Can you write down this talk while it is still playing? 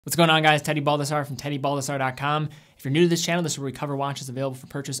What's going on, guys? Teddy Baldassarre from TeddyBaldassarre.com. If you're new to this channel, this is where we cover watches available for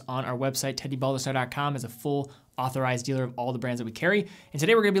purchase on our website. TeddyBaldassarre.com is a full authorized dealer of all the brands that we carry. And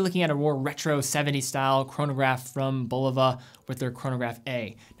today we're going to be looking at a more retro 70s style chronograph from Bulova with their Chronograph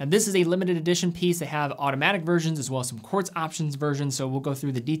A. Now this is a limited edition piece. They have automatic versions as well as some quartz options versions. So we'll go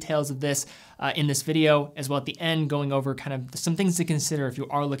through the details of this in this video, as well at the end going over kind of some things to consider if you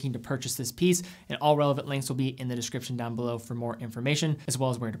are looking to purchase this piece. And all relevant links will be in the description down below for more information as well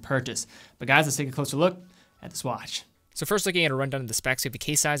as where to purchase. But guys, let's take a closer look at this watch. So first, looking at a rundown of the specs, we have a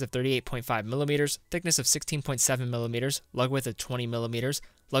case size of 38.5 millimeters, thickness of 16.7 millimeters, lug width of 20 millimeters,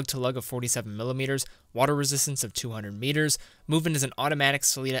 lug to lug of 47 millimeters, water resistance of 200 meters. Movement is an automatic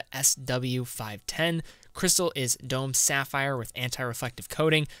Sellita SW510. Crystal is dome sapphire with anti-reflective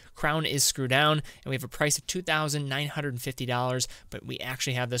coating. Crown is screw down, and we have a price of $2,950, but we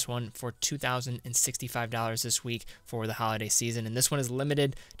actually have this one for $2,065 this week for the holiday season, and this one is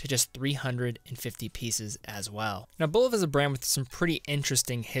limited to just 350 pieces as well. Now, Bulova is a brand with some pretty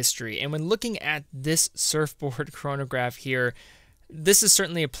interesting history, and when looking at this Surfboard chronograph here, this is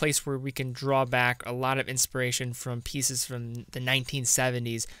certainly a place where we can draw back a lot of inspiration from pieces from the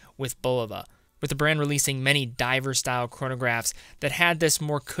 1970s with Bulova, with the brand releasing many diver-style chronographs that had this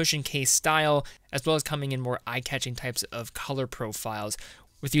more cushion case style, as well as coming in more eye-catching types of color profiles,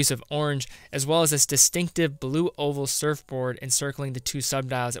 with use of orange, as well as this distinctive blue oval surfboard encircling the two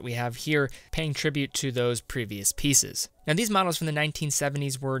subdials that we have here, paying tribute to those previous pieces. Now, these models from the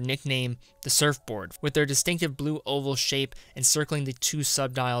 1970s were nicknamed the Surfboard, with their distinctive blue oval shape encircling the two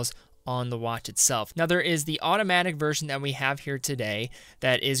subdials on the watch itself. Now, there is the automatic version that we have here today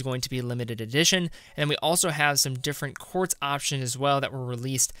that is going to be a limited edition, and we also have some different quartz options as well that were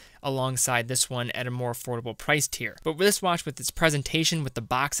released alongside this one at a more affordable price tier. But with this watch, with its presentation, with the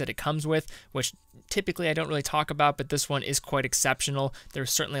box that it comes with, which typically I don't really talk about, but this one is quite exceptional.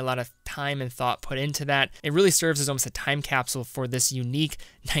 There's certainly a lot of time and thought put into that. It really serves as almost a time capsule for this unique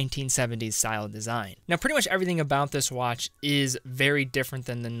 1970s style design. Now, pretty much everything about this watch is very different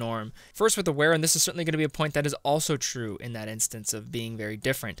than the norm. First, with the wear, and this is certainly going to be a point that is also true in that instance of being very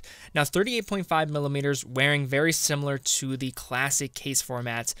different. Now, 38.5 millimeters, wearing very similar to the classic case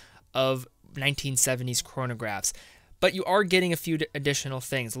formats of 1970s chronographs. But you are getting a few additional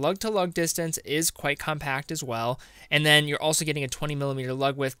things. Lug-to-lug distance is quite compact as well, and then you're also getting a 20 millimeter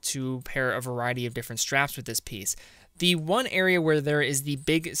lug width to pair a variety of different straps with this piece. The one area where there is the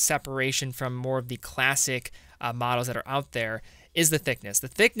big separation from more of the classic models that are out there is the thickness. The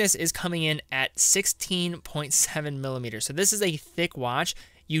thickness is coming in at 16.7 millimeters. So this is a thick watch.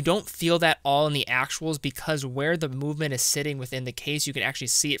 You don't feel that all in the actuals because where the movement is sitting within the case, you can actually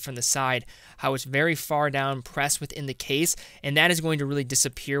see it from the side, how it's very far down pressed within the case, and that is going to really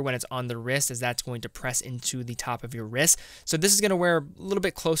disappear when it's on the wrist, as that's going to press into the top of your wrist. So this is going to wear a little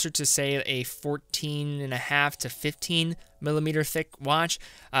bit closer to, say, a 14.5 to 15 millimeter thick watch,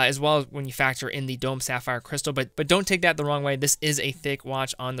 as well as when you factor in the dome sapphire crystal, but don't take that the wrong way. This is a thick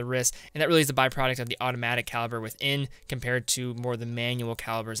watch on the wrist, and that really is a byproduct of the automatic caliber within compared to more the manual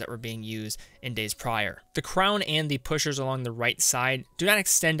calibers that were being used in days prior. The crown and the pushers along the right side do not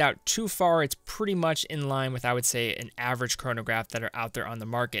extend out too far. It's pretty much in line with, I would say, an average chronograph that are out there on the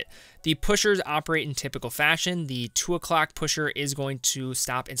market. The pushers operate in typical fashion. The 2 o'clock pusher is going to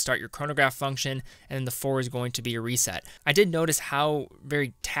stop and start your chronograph function, and then the 4 is going to be a reset. I did notice how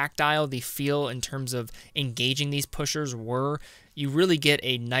very tactile the feel in terms of engaging these pushers were. You really get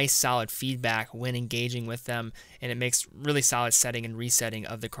a nice solid feedback when engaging with them, and it makes really solid setting and resetting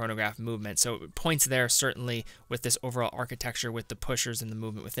of the chronograph movement. So points there certainly with this overall architecture with the pushers and the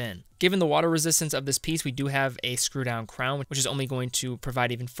movement within. Given the water resistance of this piece, we do have a screw down crown, which is only going to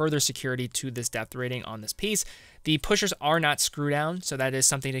provide even further security to this depth rating on this piece. The pushers are not screw down, so that is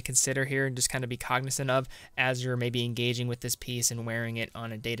something to consider here and just kind of be cognizant of as you're maybe engaging with this piece and wearing it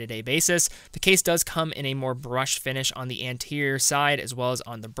on a day-to-day basis. The case does come in a more brush finish on the anterior side as well as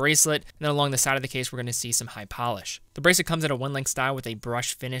on the bracelet, and then along the side of the case we're going to see some high polish. The bracelet comes in a one-link style with a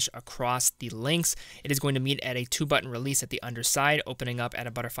brush finish across the links. It is going to meet at a 2-button release at the underside, opening up at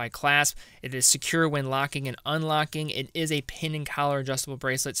a butterfly clasp. It is secure when locking and unlocking. It is a pin and collar adjustable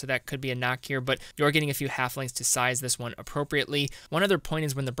bracelet, so that could be a knock here, but you're getting a few half links to size this one appropriately. One other point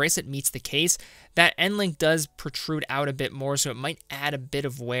is when the bracelet meets the case, that end link does protrude out a bit more, so it might add a bit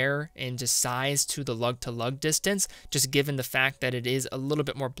of wear and just size to the lug-to-lug distance, just given the fact that it is a little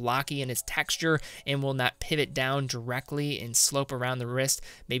bit more blocky in its texture and will not pivot down directly and slope around the wrist,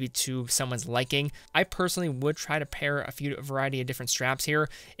 maybe to someone's liking. I personally would try to pair a variety of different straps here.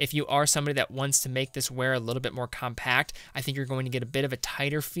 If you are somebody that wants to make this wear a little bit more compact, I think you're going to get a bit of a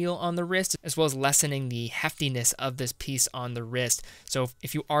tighter feel on the wrist, as well as lessening the heftiness of this piece on the wrist. So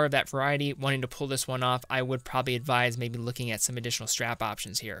if you are of that variety, wanting to pull this one off, I would probably advise maybe looking at some additional strap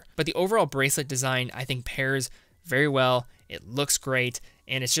options here. But the overall bracelet design, I think, pairs very well. It looks great,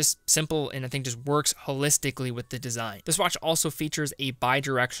 and it's just simple and I think just works holistically with the design. This watch also features a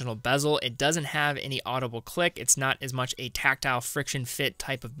bi-directional bezel. It doesn't have any audible click. It's not as much a tactile friction fit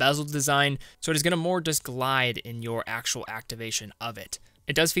type of bezel design, so it is going to more just glide in your actual activation of it.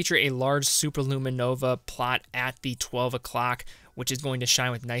 It does feature a large superluminova plot at the 12 o'clock, which is going to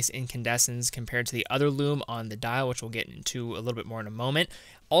shine with nice incandescence compared to the other lume on the dial, which we'll get into a little bit more in a moment.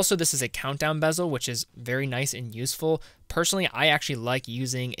 Also, this is a countdown bezel, which is very nice and useful. Personally, I actually like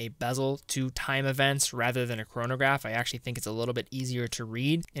using a bezel to time events rather than a chronograph. I actually think it's a little bit easier to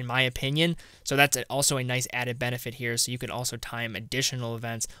read, in my opinion. So that's also a nice added benefit here. So you can also time additional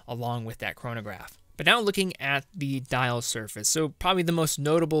events along with that chronograph. But now looking at the dial surface. So probably the most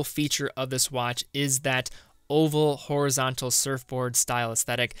notable feature of this watch is that oval horizontal surfboard style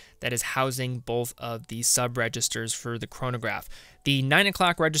aesthetic that is housing both of the sub registers for the chronograph. The 9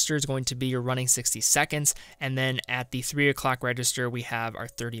 o'clock register is going to be your running 60 seconds, and then at the 3 o'clock register we have our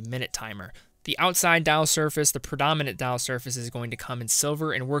 30-minute timer. The outside dial surface, the predominant dial surface, is going to come in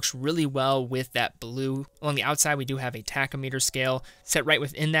silver and works really well with that blue. Along the outside, we do have a tachometer scale. Set right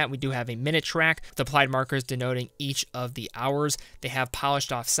within that, we do have a minute track with applied markers denoting each of the hours. They have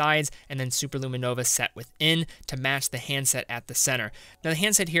polished off sides and then superluminova set within to match the handset at the center. Now the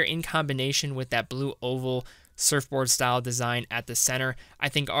handset here, in combination with that blue oval surfboard style design at the center, I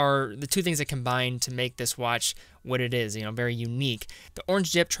think are the two things that combine to make this watch what it is, very unique. The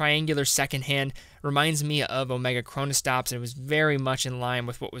orange dip triangular second hand reminds me of Omega Chronostops, and it was very much in line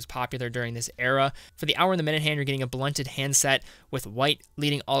with what was popular during this era. For the hour and the minute hand, you're getting a blunted handset with white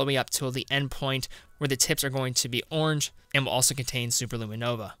leading all the way up till the end point, where the tips are going to be orange and will also contain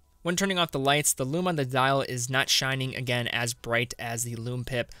superluminova. When turning off the lights, the lume on the dial is not shining again as bright as the lume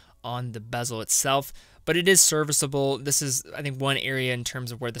pip on the bezel itself, but it is serviceable. This is, I think, one area in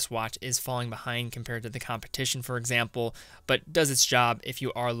terms of where this watch is falling behind compared to the competition, for example, but does its job if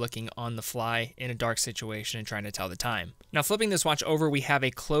you are looking on the fly in a dark situation and trying to tell the time. Now, flipping this watch over, we have a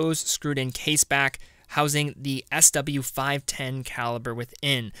closed screwed-in case back housing the SW510 caliber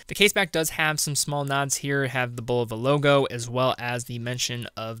within. The caseback does have some small nods here, have the Bulova logo, as well as the mention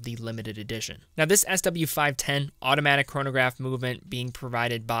of the limited edition. Now this SW510 automatic chronograph movement being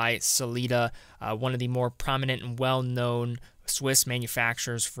provided by Sellita, one of the more prominent and well-known Swiss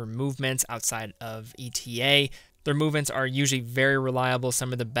manufacturers for movements outside of ETA. Their movements are usually very reliable,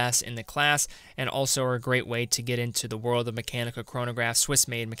 some of the best in the class, and also are a great way to get into the world of mechanical chronographs,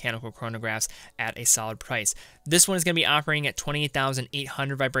 Swiss-made mechanical chronographs at a solid price. This one is going to be operating at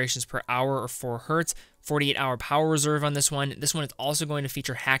 28,800 vibrations per hour or 4 Hertz, 48-hour power reserve on this one. This one is also going to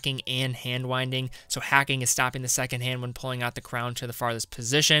feature hacking and hand winding. So hacking is stopping the second hand when pulling out the crown to the farthest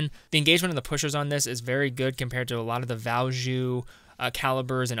position. The engagement of the pushers on this is very good compared to a lot of the Valjoux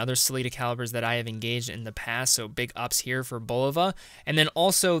calibers and other Sellita calibers that I have engaged in the past, so big ups here for Bulova. And then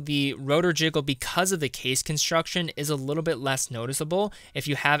also the rotor jiggle, because of the case construction, is a little bit less noticeable. If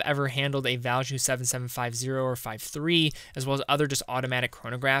you have ever handled a Valjoux 7750 or 53, as well as other just automatic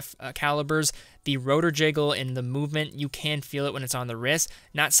chronograph calibers, the rotor jiggle and the movement, you can feel it when it's on the wrist.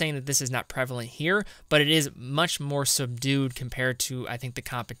 Not saying that this is not prevalent here, but it is much more subdued compared to, I think, the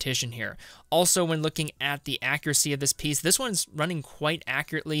competition here. Also, when looking at the accuracy of this piece, this one's running quite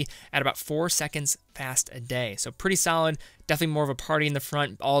accurately at about 4 seconds fast a day. So pretty solid. Definitely more of a party in the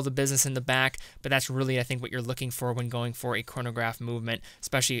front, all the business in the back, but that's really, I think, what you're looking for when going for a chronograph movement,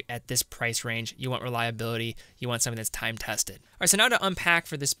 especially at this price range. You want reliability. You want something that's time tested. All right, so now to unpack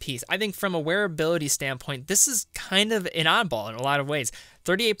for this piece. I think from a wearability standpoint, this is kind of an oddball in a lot of ways.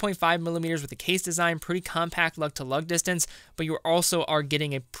 38.5 millimeters with the case design, pretty compact lug-to-lug distance, but you also are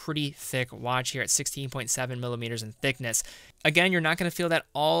getting a pretty thick watch here at 16.7 millimeters in thickness. Again, you're not going to feel that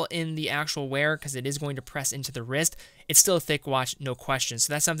all in the actual wear because it is going to press into the wrist. It's still a thick watch, no question,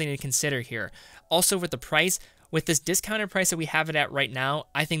 so that's something to consider here. Also with the price, with this discounted price that we have it at right now,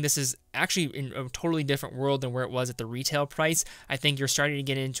 I think this is actually in a totally different world than where it was at the retail price. I think you're starting to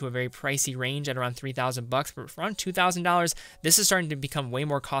get into a very pricey range at around $3,000, but for around $2,000, this is starting to become way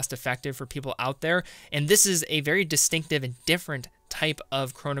more cost effective for people out there. And this is a very distinctive and different type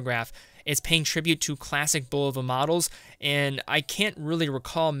of chronograph. It's paying tribute to classic Bulova models, and I can't really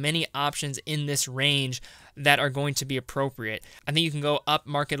recall many options in this range that are going to be appropriate. I think you can go up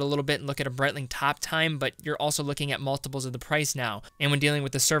market a little bit and look at a Breitling top time, but you're also looking at multiples of the price now. And when dealing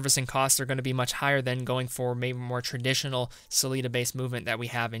with the servicing costs, they're going to be much higher than going for maybe more traditional Sellita-based movement that we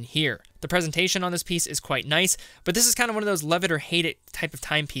have in here. The presentation on this piece is quite nice, but this is kind of one of those love it or hate it type of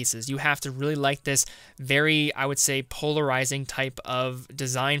timepieces. You have to really like this very, I would say, polarizing type of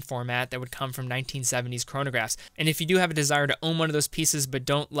design format that would come from 1970s chronographs. And if you do have a desire to own one of those pieces but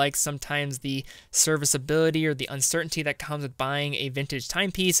don't like sometimes the serviceability or the uncertainty that comes with buying a vintage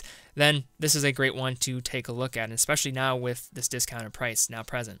timepiece, then this is a great one to take a look at, and especially now with this discounted price now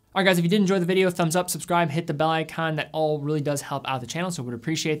present. All right, guys, if you did enjoy the video, thumbs up, subscribe, hit the bell icon. That all really does help out the channel, so would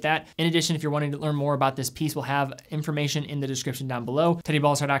appreciate that. In addition, if you're wanting to learn more about this piece, we'll have information in the description down below.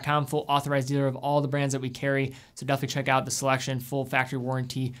 TeddyBaldassarre.com, full authorized dealer of all the brands that we carry, so definitely check out the selection, full factory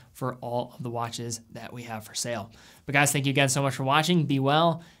warranty for all of the watches that we have for sale. But guys, thank you again so much for watching. Be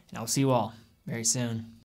well, and I will see you all very soon.